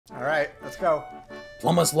Alright, let's go.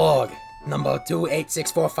 Plumber's log. Number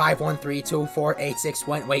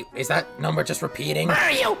 28645132486. Wait, is that number just repeating?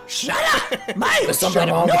 Mario, shut up! Mario, There's something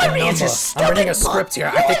wrong with the number. I'm reading a script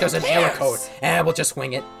here. I think there's an error code. And we'll just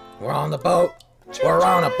wing it. We're on the boat. We're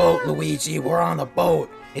on a boat, Luigi. We're on a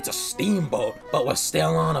boat. It's a steamboat, but we're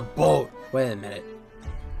still on a boat. Wait a minute.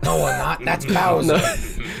 No, we're not. That's Bowser.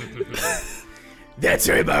 That's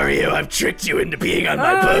right, Mario. I've tricked you into being on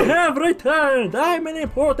my boat. I have returned. I'm an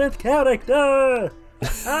important character.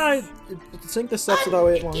 I sync this up so that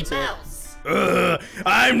way it won't say it.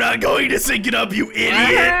 I'm not going to sync it up, you idiot!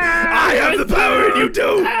 I have the power and you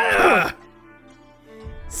don't!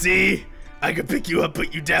 See? I can pick you up,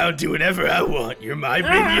 put you down, do whatever I want. You're my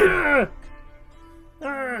minion.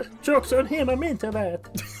 Joke's on him, I'm into that.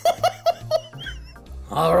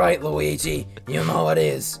 Alright, Luigi. You know it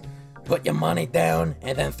is. Put your money down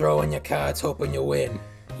and then throw in your cards hoping you win.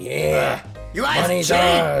 Yeah. You guys Money's cheating.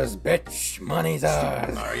 ours, bitch. Money's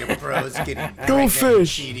ours. Mario Bros getting Go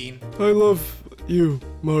fish. cheating. I love you,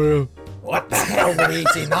 Mario. What the hell,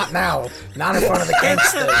 Luigi? Not now. Not in front of the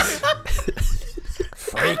gangsters.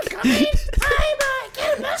 Freak. I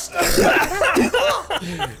got a mustache.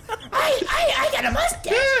 I got a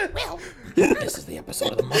mustache. Well, This is the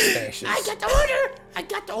episode of the mustaches. I got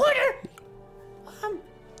the order.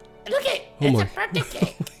 Look it. It's a birthday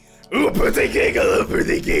cake. Ooh, birthday cake! I love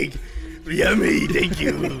birthday cake! Yummy, thank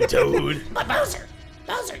you, Toad. But Bowser,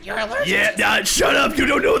 you're allergic. Yeah, shut up! You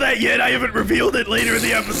don't know that yet! I haven't revealed it later in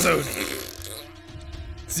the episode!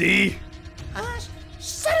 See?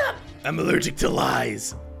 Shut up. I'm allergic to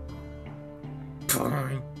lies.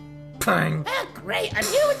 Pang. Pang. Oh, great. I'm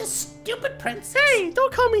here with the stupid princess. Hey,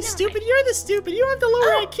 don't call me stupid. You're the stupid. You have the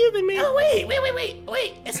lower IQ than me. Oh, wait.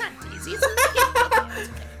 It's not Daisy. It's Mickey.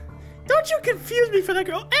 Don't you confuse me for that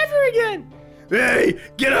girl ever again. Hey,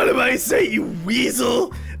 get out of my sight, you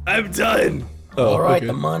weasel! I'm done! Alright,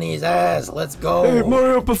 the money's ours. Let's go. Hey,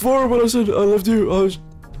 Mario, before when I said I loved you, I was...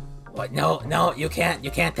 What? No, you can't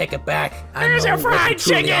take it back. There's your fried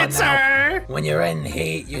chicken, sir! When you're in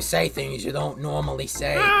heat, you say things you don't normally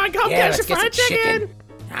say. Go get your fried chicken!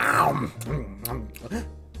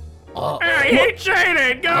 Hey, he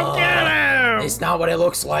cheated! Go get him! It's not what it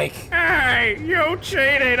looks like. Hey, you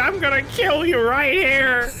cheated! I'm gonna kill you right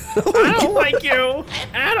here! I don't like you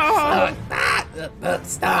at all!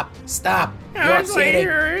 Stop! You're It's like cheating.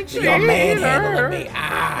 you're a You're manhandling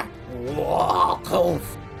cheater. me. Whoa.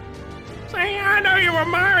 See, I know you were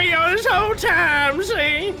Mario this whole time,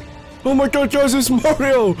 see? Oh my god, guys, it's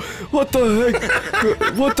Mario! What the heck?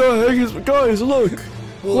 What the heck is... Guys, look!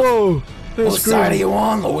 Whoa! Whose side are you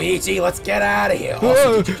on, Luigi? Let's get out of here.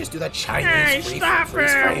 Also, did you just do that Chinese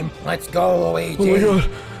freeze frame? Let's go, Luigi. Oh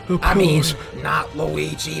my god. I mean, not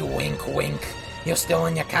Luigi. Wink, wink. You're still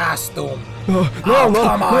in your costume. No,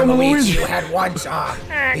 Come on, Luigi. Luigi. You had one shot.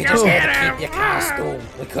 You just had to keep your costume.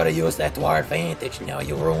 We could have used that to our advantage. Now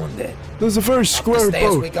you ruined it. There's a very Up square the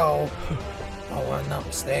stairs boat. we go. Going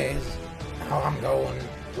upstairs. Now I'm going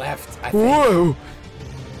left, I think. Whoa!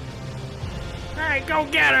 Alright, go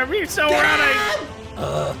get him! He's still running!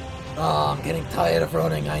 I'm getting tired of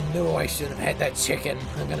running. I knew I should have had that chicken.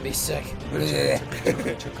 I'm gonna be sick. Alright,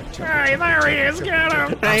 there he is! Get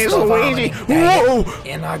him! I'm still vomiting. Whoa!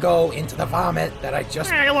 And I go into the vomit that I just...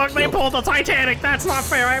 Hey, look, they pulled the Titanic! That's not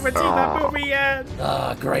fair! I haven't seen that movie yet!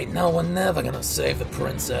 Great. Now we're never gonna save the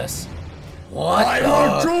princess. What I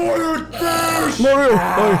the... enjoy it best! Mario!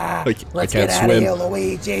 Ah, I let's can't get out swim. of here,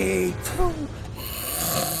 Luigi.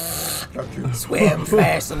 Swim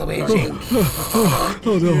faster, Luigi.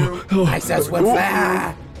 Oh no! Oh. I said swim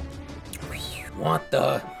fast. What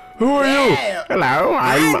the? Who are you? Hello,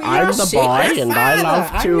 I'm the boy, and I love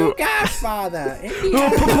I'm to. your godfather.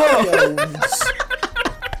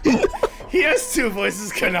 He has two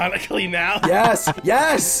voices canonically now. Yes.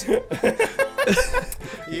 Yes.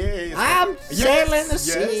 I'm sailing the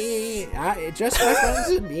sea. Just like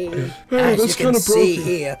unto me. Hey, As that's you can kinda see broken.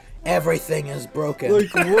 here, everything is broken.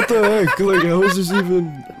 Like, what the heck? Like, how is this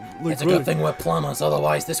even... Like, It's a good thing we're plumbers,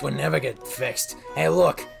 otherwise this would never get fixed. Hey,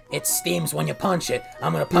 look, it steams when you punch it.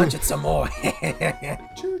 I'm gonna punch it some more.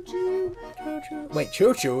 Choo-choo. Wait,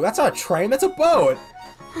 choo-choo? That's not a train, that's a boat.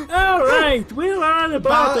 Alright, we're on the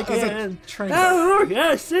boat again. Oh, look,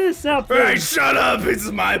 I see something. Hey, shut up! It's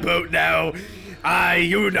my boat now.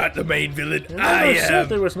 You're not the main villain. I never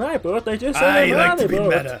said am. it was my boat, I just said I I'm like on to the be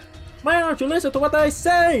boat. meta. Why don't you listen to what I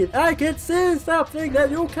say? I can see something that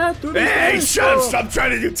you can't do. Hey, shut up! Stop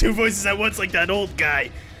trying to do two voices at once like that old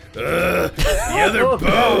guy. The other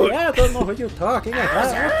boat. I don't know what you're talking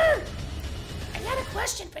about. I got a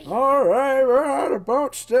question for you. Alright, we're on a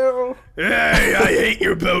boat still. Hey, I hate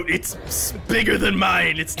your boat. It's bigger than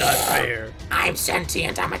mine. It's not fair. I'm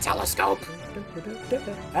sentient. I'm a telescope.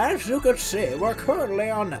 As you can see, we're currently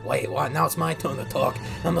on... Wait, what? Now it's my turn to talk.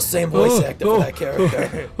 I'm the same voice actor for that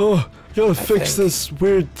character. Gotta fix this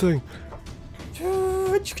weird thing.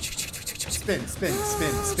 Spin, spin,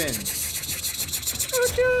 spin, spin.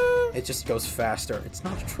 It just goes faster. It's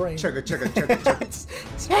not a train. Chugga, chugga, chugga, chugga.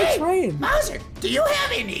 It's not a train. Bowser, do you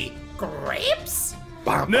have any grapes?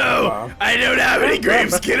 No, I don't have any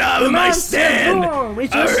grapes. Get out of my stand. We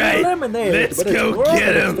just Alright, lemonade, let's but it's go warm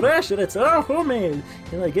get and him. It's fresh and it's all homemade.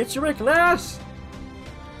 Can I get you a glass?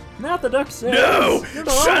 Not the duck says. No, You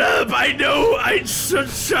know. shut up. I know.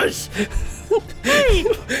 Shush. Hey,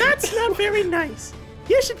 that's not very nice.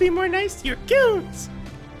 You should be more nice to your goons.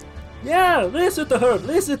 Yeah, listen to her.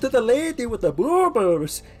 Listen to the lady with the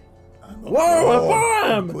bluebirds. Whoa,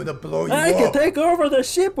 a I'm bomb! gonna blow you I can up. take over the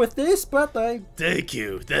ship with this, but I... Thank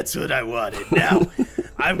you. That's what I wanted. Now,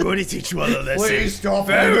 I'm going to teach you all a lesson. Please don't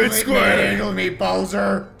Forward square. manhandle me,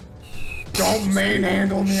 Bowser. Don't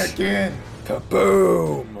manhandle me again.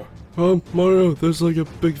 Kaboom! Mario, there's like a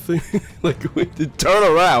big thing. Like, we did turn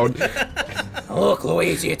around. Look,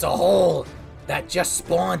 Luigi, it's a hole that just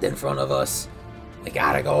spawned in front of us. We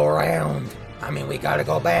gotta go around. I mean, we gotta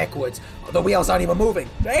go backwards. The wheels aren't even moving.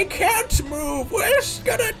 They can't move. We're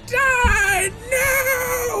gonna die.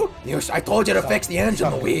 No! I told you to fix the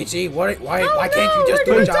engine, Luigi. Why can't you just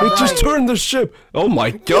do Hey, a job it just right? turned the ship. Oh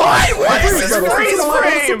my god. What is this freeze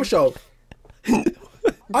frame? Super Show.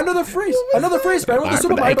 Another freeze man with the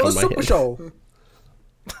Super Mario Bros. Super Show.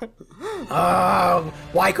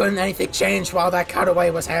 Why couldn't anything change while that cutaway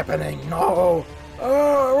was happening? No.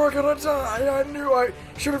 Oh, we're gonna die. I knew I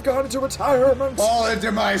should have gone into retirement. Fall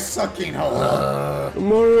into my sucking hole.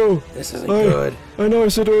 Mario, This isn't good. I know I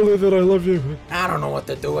said earlier that I love you. But I don't know what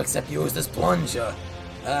to do except use this plunger.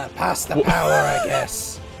 Pass the power, I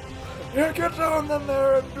guess. Yeah, get down then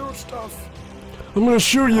there and do stuff. I'm gonna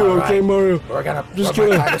shoot you, All okay, right. Mario? We're gonna Just rub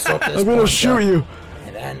my gonna- dinosaur up to this I'm gonna plunger. shoot you.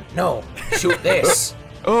 And then, no, shoot this.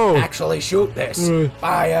 Oh, Actually, shoot this. Right.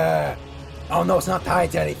 By, oh no, it's not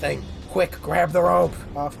tied to anything. Quick, grab the rope.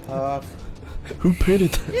 Off. who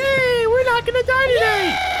painted that? Hey, we're not gonna die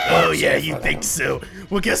today. Oh, yeah, you think so?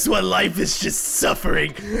 Well, guess what? Life is just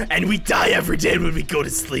suffering. And we die every day when we go to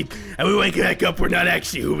sleep. And we wake back up, we're not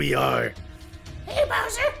actually who we are. Hey,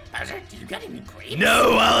 Bowser. Bowser, do you got any grapes?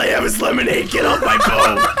 No, all I have is lemonade. Get off my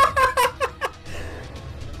boat.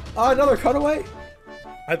 Another cutaway?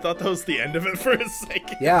 I thought that was the end of it for a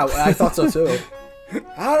second. Yeah, I thought so too.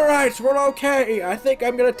 Alright, we're okay. I think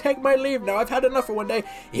I'm gonna take my leave now. I've had enough for one day.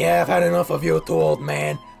 Yeah, I've had enough of you two, old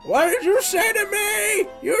man. What did you say to me?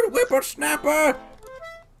 You whippersnapper!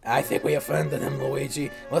 I think we offended him, Luigi.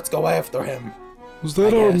 Let's go after him. Was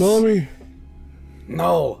that I our guess. mommy?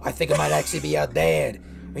 No, I think it might actually be our dad.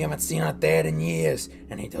 We haven't seen our dad in years,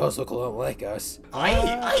 and he does look a lot like us.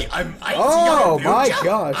 I Oh, see your my future.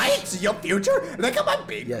 gosh. I see your future. Look at my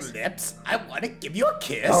big lips. I want to give you a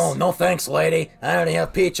kiss. Oh, no thanks, lady. I already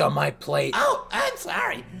have Peach on my plate. Oh, I'm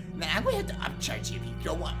sorry. Now I'm going to have to upcharge you if you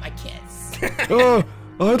don't want my kiss.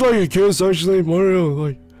 I'd like a kiss, actually, Mario.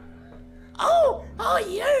 Like, Oh,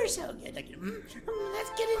 you're so good. Let's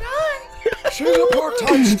get it on. She's a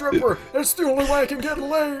part-time stripper. It's the only way I can get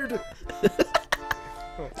laid.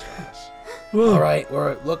 All right,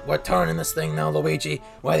 we're turning this thing now, Luigi.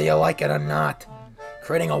 Whether you like it or not,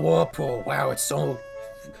 creating a whirlpool. Wow, it's so.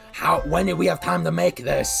 When did we have time to make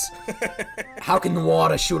this? How can the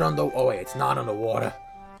water shoot under? Oh wait, it's not underwater.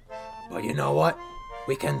 But you know what?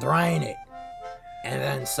 We can drain it, and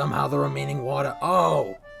then somehow the remaining water,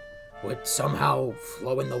 would somehow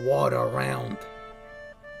flow in the water around.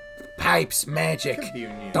 Pipes, magic.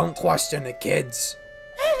 Convenient. Don't question it, kids.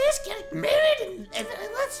 Hey, let's get married and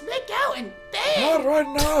let's make out and Not bang. right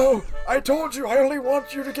now. I told you I only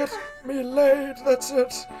want you to get me laid. That's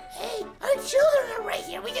it. Hey, our children are right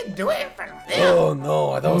here. We can do it in front of them. Oh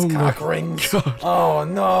no, are those Oh my cock rings? God. Oh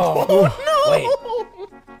no.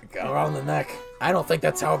 Wait. Go around the neck. I don't think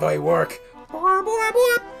that's how they work.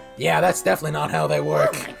 Yeah, that's definitely not how they work.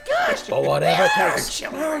 Oh my gosh. But whatever it Our takes.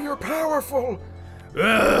 children. Now you're powerful.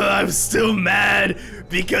 I'm still mad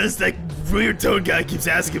because that weird toad guy keeps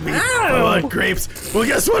asking me if I want grapes. Well,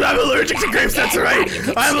 guess what? I'm allergic to grapes. That's right.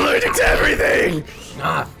 I'm allergic to everything.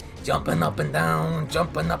 Jumping up and down,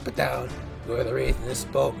 jumping up and down. You're the reason this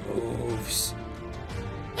boat moves.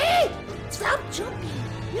 Hey, stop jumping.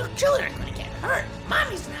 Your children are going to get hurt.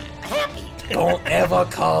 Mommy's not happy. Don't ever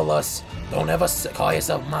call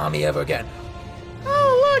yourself mommy ever again.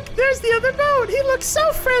 Oh, look, there's the other boat. He looks so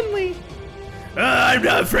friendly. I'm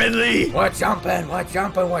not friendly. We're jumping,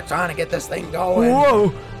 we're trying to get this thing going.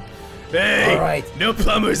 Whoa! Hey, All right. no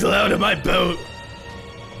plumbers allowed on my boat.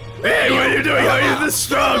 Hey, what are you doing? How are you this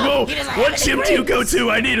strong? Whoa, He doesn't what have ship any do you go rings.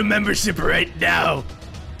 to? I need a membership right now.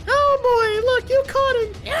 Oh boy, look, you caught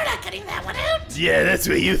him. You're not cutting that one out. Yeah, that's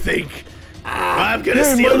what you think. I'm gonna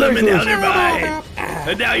Hey, steal my them and now necklace. they're mine.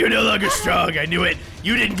 And now you're no longer strong. I knew it.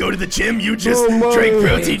 You didn't go to the gym. You just Oh, my. drank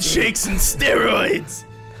protein shakes and steroids.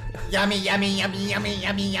 Yummy, yummy, yummy, yummy,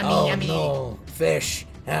 yummy, yummy, Oh yummy. no, fish.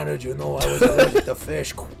 How did you know I was allergic to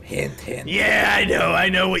fish? Hint, hint. Yeah, I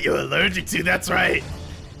know what you're allergic to. That's right.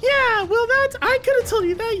 Yeah, well, I could have told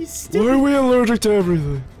you that, you stupid. Why are we allergic to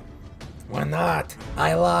everything? We're not.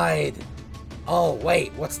 I lied. Oh,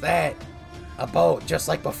 wait, what's that? A boat, just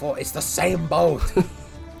like before. It's the same boat.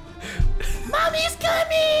 Mommy's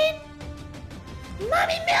coming.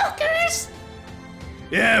 Mommy milkers.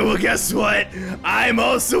 Yeah, well, guess what? I'm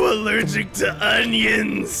also allergic to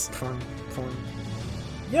onions.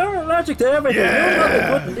 You're allergic to everything. Yeah. You're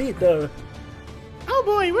not a good leader. Oh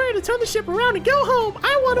boy, we're gonna turn the ship around and go home.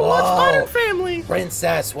 I want to watch Whoa. Modern Family.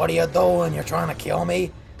 Princess, what are you doing? You're trying to kill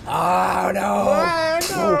me? Oh,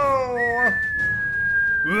 no.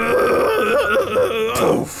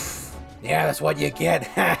 Oof. Yeah, that's what you get.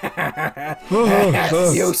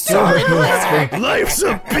 You suck. Life's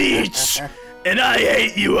a beach, and I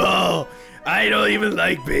hate you all. I don't even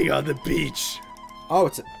like being on the beach. Oh,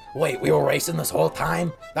 wait, we were racing this whole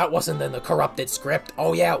time? That wasn't in the corrupted script.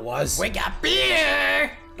 Oh, yeah, it was. We got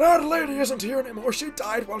beer. That lady isn't here anymore. She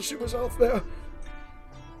died while she was out there.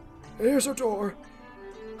 Here's her door.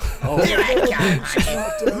 Here I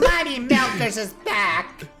come, Mommy. Mommy Milkers is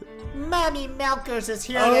back. Mommy Milkers is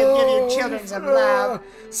here to give you children some love.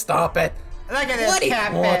 Stop it. Look at this What the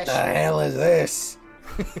catfish. hell is this?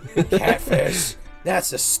 Catfish.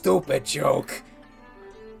 That's a stupid joke.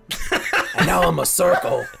 And now I'm a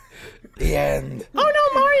circle. The end. Oh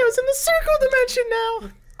no, Mario's in the circle dimension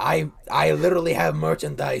now. I literally have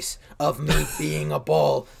merchandise of me being a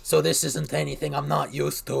ball, so this isn't anything I'm not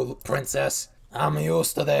used to, princess. I'm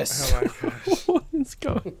used to this. What is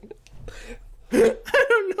going?